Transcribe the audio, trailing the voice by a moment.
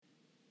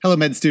Hello,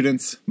 med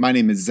students. My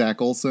name is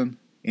Zach Olson,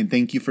 and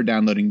thank you for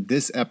downloading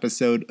this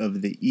episode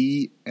of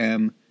the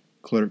EM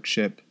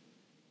Clerkship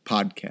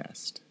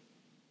Podcast.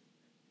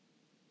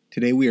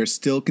 Today we are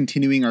still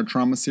continuing our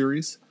trauma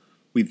series.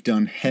 We've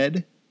done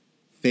head,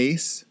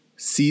 face,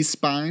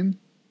 C-spine,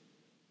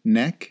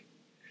 neck.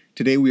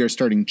 Today we are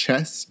starting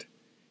chest.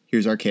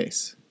 Here's our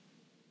case.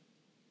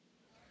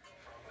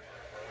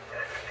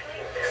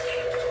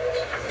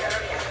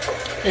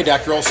 Hey,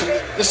 Dr. Olson.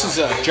 This is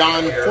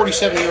John,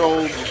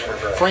 47-year-old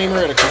framer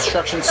at a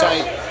construction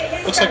site.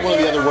 Looks like one of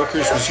the other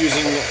workers was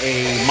using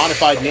a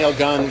modified nail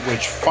gun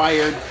which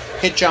fired,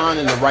 hit John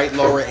in the right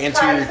lower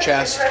anterior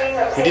chest.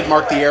 We did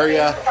mark the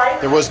area.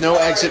 There was no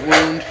exit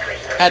wound.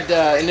 Had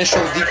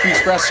initial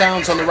decreased breath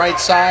sounds on the right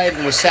side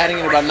and was satting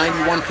at about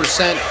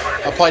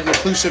 91%. Applied an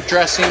occlusive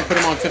dressing, put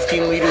him on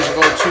 15 liters of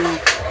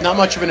O2. Not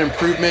much of an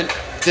improvement.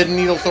 Did a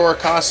needle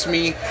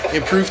thoracostomy,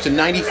 improved to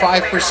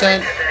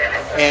 95%,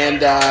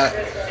 and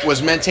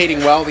was mentating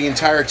well the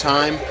entire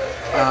time.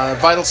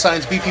 Vital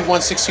signs: BP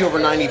 160 over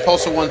 90,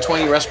 pulse of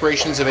 120,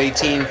 respirations of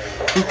 18,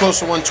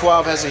 glucose of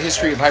 112, has a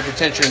history of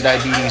hypertension and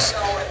diabetes,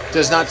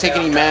 does not take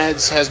any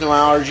meds, has no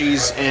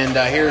allergies, and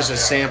here's a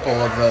sample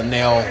of the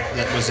nail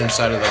that was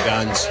inside of the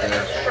guns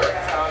there.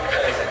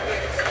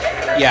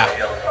 Yeah,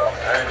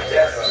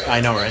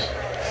 I know, right?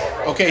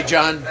 Okay,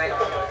 John,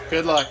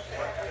 good luck.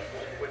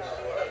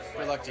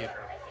 Good luck to you.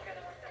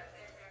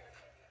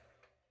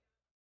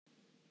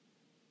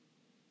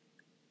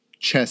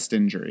 Chest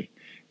injury.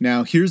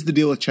 Now, here's the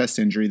deal with chest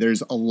injury.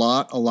 There's a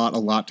lot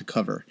to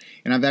cover.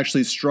 And I've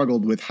actually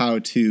struggled with how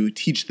to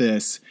teach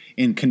this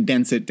and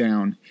condense it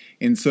down.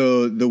 And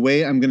so the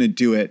way I'm going to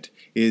do it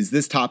is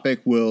this topic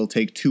will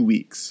take 2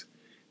 weeks.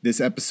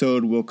 This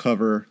episode will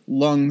cover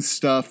lung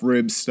stuff,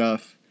 rib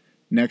stuff.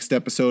 Next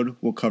episode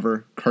will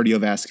cover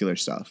cardiovascular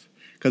stuff,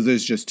 because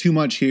there's just too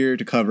much here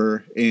to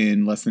cover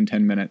in less than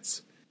 10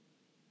 minutes.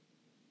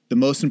 The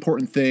most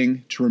important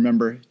thing to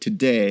remember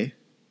today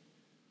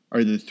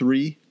are the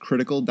 3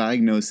 critical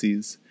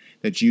diagnoses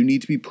that you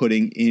need to be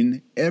putting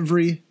in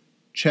every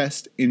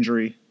chest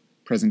injury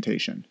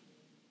presentation: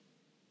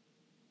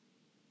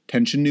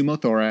 tension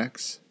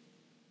pneumothorax,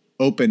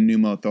 open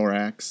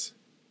pneumothorax,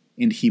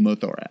 and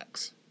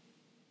hemothorax.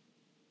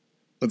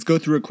 Let's go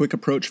through a quick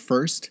approach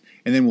first,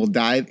 and then we'll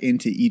dive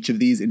into each of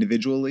these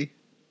individually.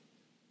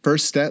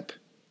 First step,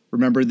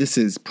 remember this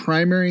is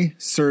primary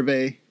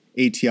survey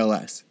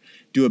ATLS.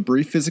 Do a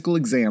brief physical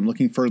exam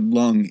looking for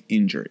lung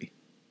injury.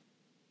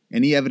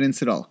 Any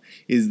evidence at all.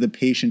 Is the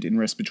patient in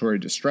respiratory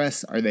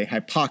distress? Are they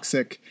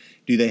hypoxic?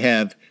 Do they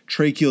have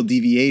tracheal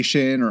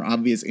deviation or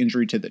obvious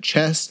injury to the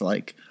chest,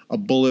 like a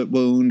bullet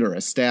wound or a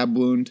stab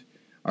wound?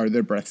 Are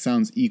their breath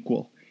sounds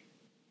equal?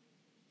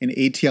 In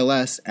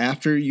ATLS,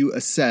 after you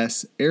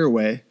assess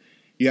airway,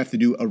 you have to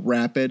do a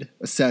rapid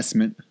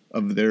assessment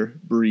of their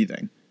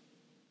breathing.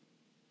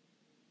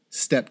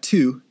 Step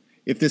 2,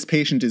 if this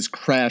patient is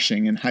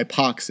crashing and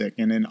hypoxic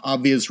and in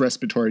obvious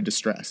respiratory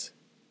distress,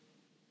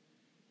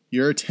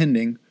 your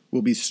attending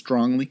will be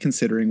strongly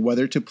considering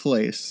whether to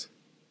place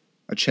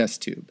a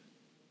chest tube.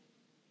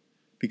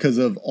 Because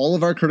of all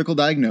of our critical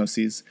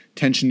diagnoses,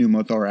 tension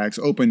pneumothorax,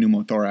 open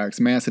pneumothorax,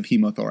 massive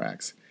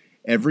hemothorax,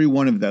 every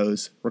one of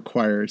those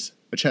requires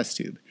a chest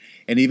tube.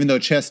 And even though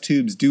chest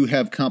tubes do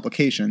have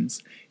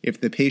complications, if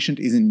the patient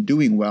isn't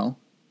doing well,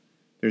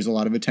 there's a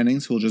lot of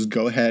attendings who will just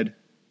go ahead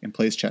and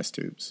place chest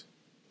tubes.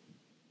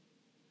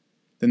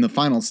 Then the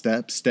final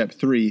step, step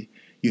 3,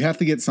 you have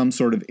to get some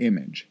sort of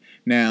image.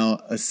 Now,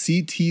 a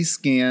CT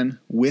scan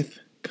with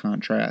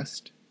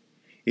contrast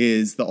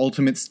is the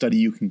ultimate study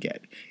you can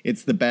get.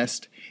 It's the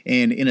best,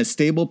 and in a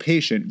stable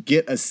patient,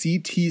 get a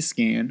CT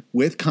scan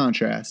with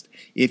contrast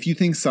if you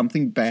think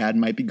something bad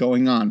might be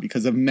going on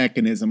because of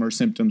mechanism or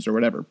symptoms or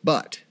whatever.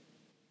 But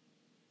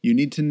you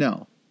need to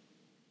know,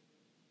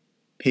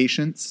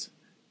 patients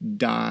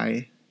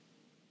die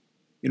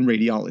in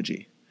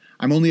radiology.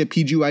 I'm only a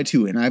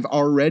PGY2, and I've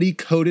already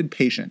coded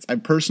patients.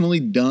 I've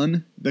personally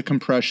done the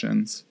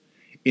compressions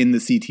in the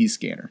CT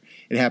scanner.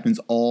 It happens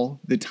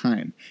all the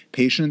time.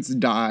 Patients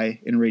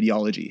die in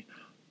radiology.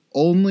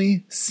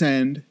 Only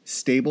send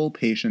stable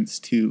patients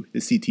to the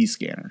CT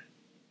scanner.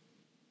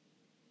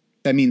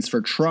 That means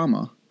for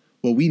trauma,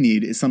 what we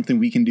need is something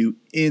we can do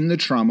in the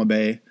trauma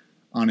bay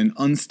on an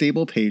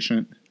unstable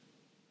patient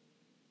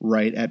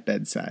right at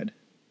bedside.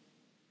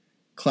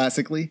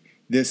 Classically,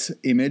 this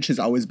image has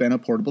always been a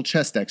portable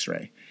chest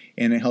x-ray,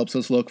 and it helps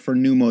us look for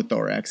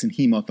pneumothorax and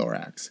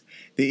hemothorax.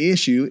 The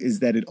issue is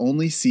that it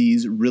only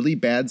sees really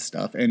bad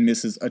stuff and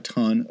misses a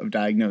ton of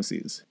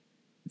diagnoses.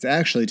 It's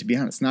actually, to be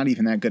honest, not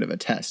even that good of a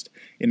test.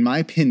 In my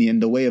opinion,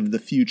 the way of the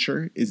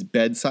future is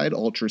bedside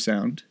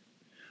ultrasound.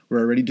 We're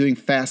already doing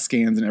fast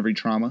scans in every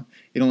trauma.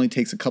 It only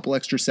takes a couple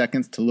extra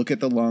seconds to look at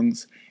the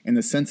lungs, and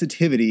the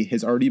sensitivity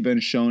has already been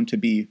shown to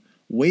be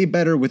way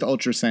better with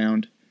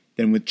ultrasound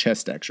than with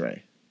chest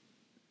x-ray.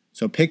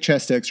 So pick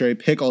chest x-ray,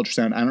 pick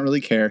ultrasound, I don't really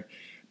care,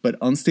 but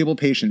unstable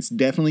patients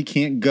definitely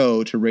can't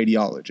go to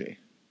radiology.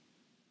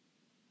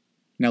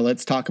 Now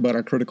let's talk about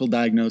our critical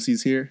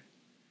diagnoses here.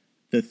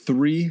 The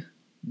 3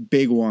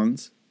 big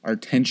ones are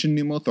tension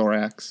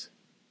pneumothorax,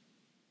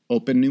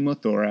 open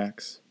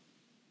pneumothorax,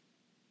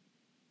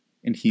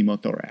 and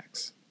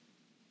hemothorax.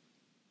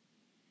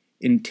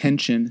 In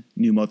tension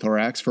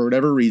pneumothorax, for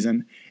whatever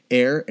reason,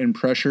 air and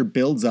pressure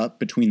builds up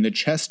between the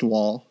chest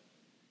wall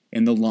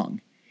and the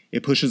lung.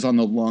 It pushes on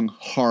the lung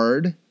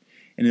hard,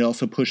 and it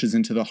also pushes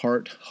into the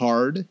heart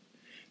hard.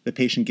 The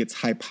patient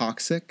gets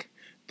hypoxic.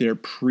 Their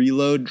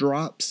preload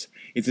drops.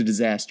 It's a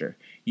disaster.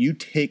 You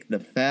take the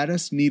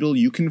fattest needle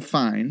you can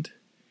find,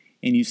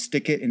 and you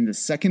stick it in the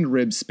second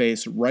rib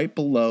space right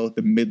below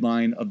the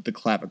midline of the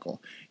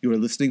clavicle. You are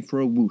listening for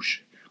a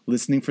whoosh,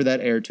 listening for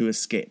that air to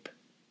escape.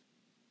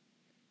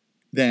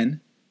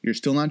 Then, you're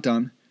still not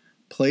done.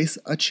 Place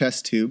a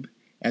chest tube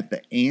at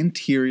the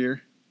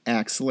anterior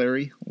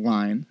axillary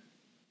line,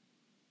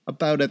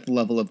 about at the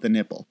level of the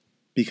nipple,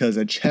 because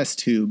a chest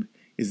tube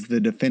is the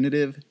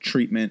definitive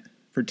treatment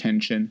for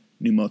tension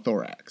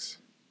pneumothorax.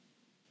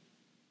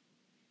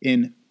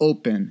 In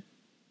open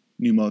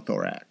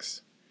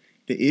pneumothorax,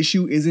 the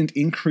issue isn't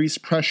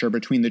increased pressure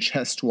between the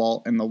chest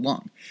wall and the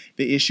lung.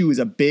 The issue is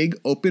a big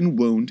open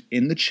wound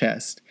in the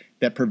chest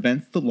that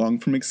prevents the lung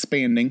from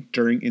expanding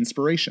during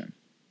inspiration.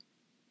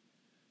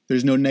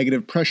 There's no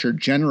negative pressure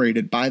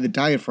generated by the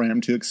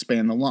diaphragm to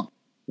expand the lung.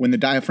 When the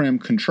diaphragm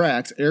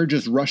contracts, air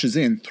just rushes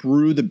in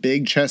through the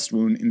big chest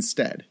wound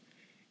instead.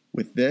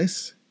 With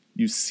this,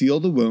 you seal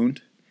the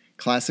wound,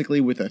 classically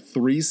with a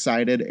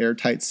 3-sided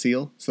airtight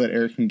seal so that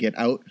air can get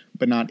out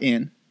but not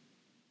in.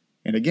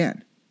 And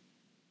again,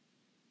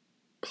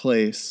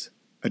 place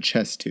a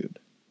chest tube.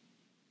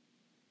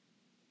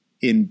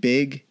 In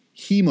big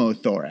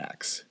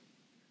hemothorax,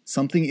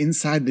 something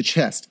inside the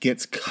chest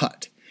gets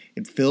cut.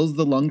 It fills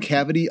the lung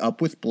cavity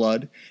up with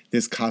blood.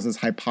 This causes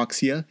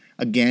hypoxia.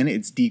 Again,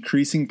 it's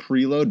decreasing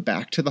preload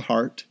back to the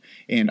heart.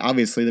 And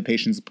obviously the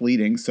patient's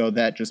bleeding, so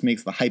that just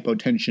makes the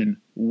hypotension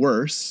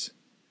worse.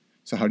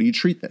 So how do you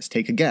treat this?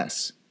 Take a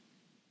guess.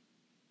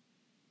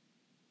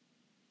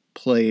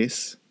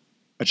 Place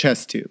a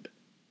chest tube.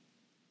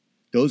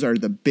 Those are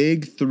the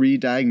big 3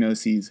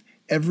 diagnoses.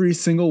 Every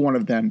single one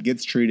of them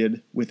gets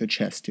treated with a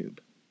chest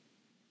tube.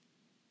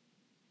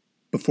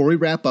 Before we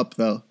wrap up,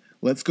 though,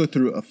 let's go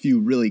through a few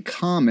really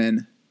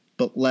common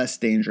but less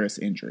dangerous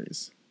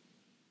injuries.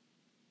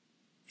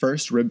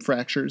 First, rib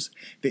fractures.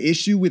 The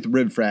issue with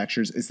rib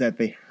fractures is that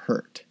they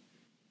hurt.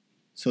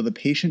 So the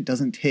patient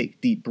doesn't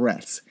take deep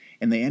breaths,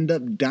 and they end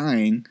up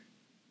dying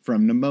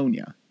from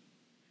pneumonia.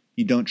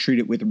 You don't treat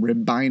it with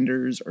rib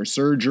binders or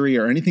surgery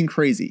or anything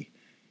crazy.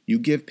 You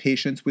give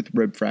patients with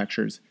rib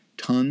fractures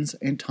tons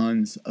and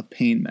tons of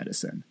pain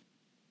medicine.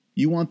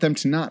 You want them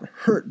to not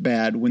hurt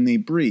bad when they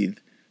breathe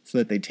so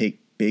that they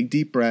take big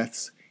deep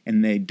breaths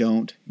and they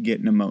don't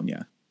get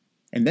pneumonia.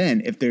 And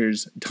then if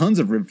there's tons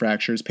of rib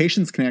fractures,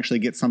 patients can actually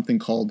get something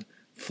called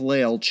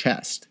flail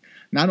chest.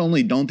 Not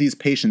only don't these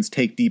patients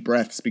take deep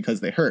breaths because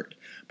they hurt,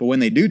 but when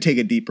they do take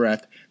a deep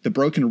breath, the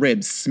broken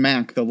ribs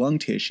smack the lung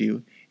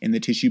tissue and the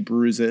tissue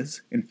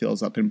bruises and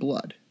fills up in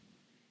blood.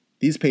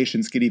 These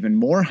patients get even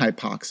more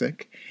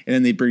hypoxic, and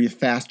then they breathe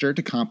faster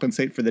to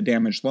compensate for the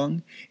damaged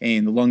lung,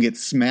 and the lung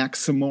gets smacked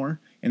some more,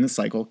 and the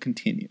cycle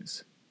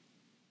continues.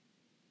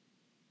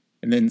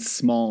 And then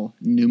small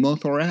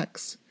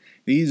pneumothorax.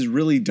 These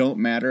really don't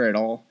matter at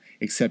all,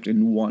 except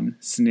in one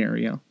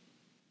scenario.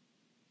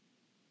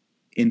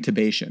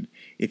 Intubation.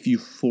 If you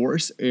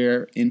force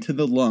air into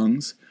the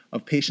lungs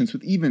of patients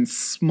with even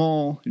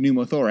small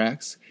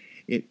pneumothorax,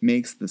 it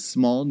makes the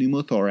small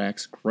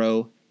pneumothorax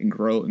grow and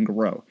grow and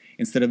grow,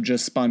 instead of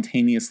just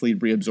spontaneously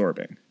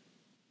reabsorbing.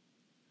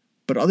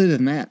 But other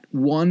than that,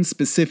 one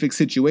specific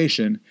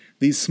situation,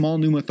 these small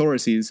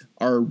pneumothoraces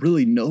are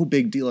really no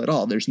big deal at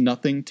all. There's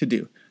nothing to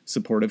do.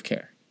 Supportive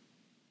care.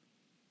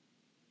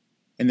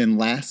 And then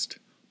last,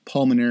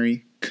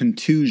 pulmonary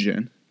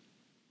contusion.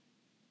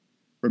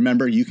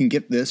 Remember, you can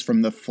get this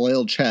from the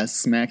flail chest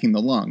smacking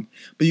the lung,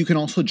 but you can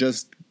also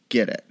just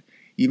get it.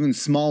 Even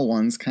small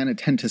ones kind of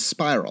tend to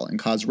spiral and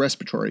cause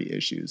respiratory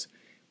issues.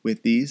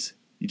 With these,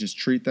 you just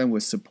treat them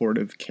with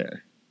supportive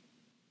care.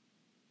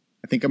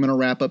 I think I'm going to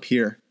wrap up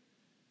here.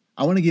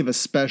 I want to give a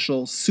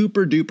special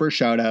super duper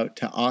shout out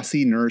to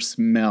Aussie nurse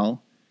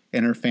Mel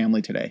and her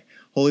family today.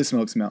 Holy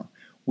smokes, Mel.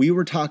 We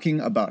were talking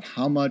about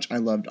how much I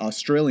loved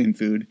Australian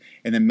food,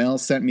 and then Mel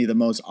sent me the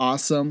most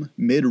awesome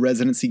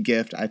mid-residency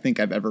gift I think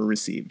I've ever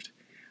received.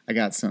 I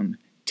got some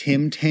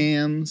Tim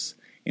Tams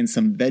and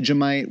some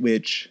Vegemite,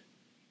 which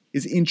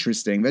is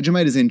interesting.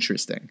 Vegemite is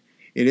interesting.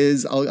 It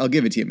is, I'll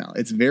give it to you, Mel.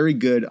 It's very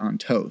good on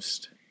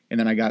toast. And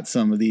then I got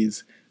some of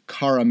these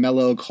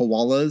caramello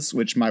koalas,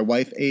 which my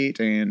wife ate,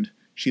 and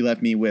she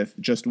left me with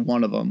just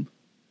one of them.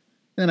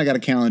 And then I got a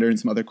calendar and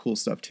some other cool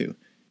stuff too.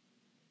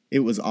 It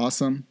was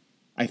awesome.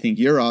 I think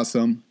you're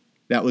awesome.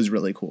 That was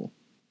really cool.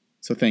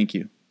 So thank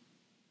you.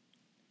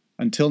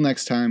 Until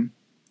next time,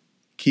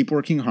 keep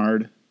working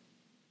hard,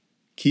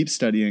 keep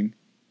studying,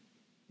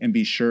 and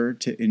be sure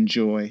to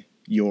enjoy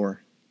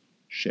your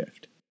shift.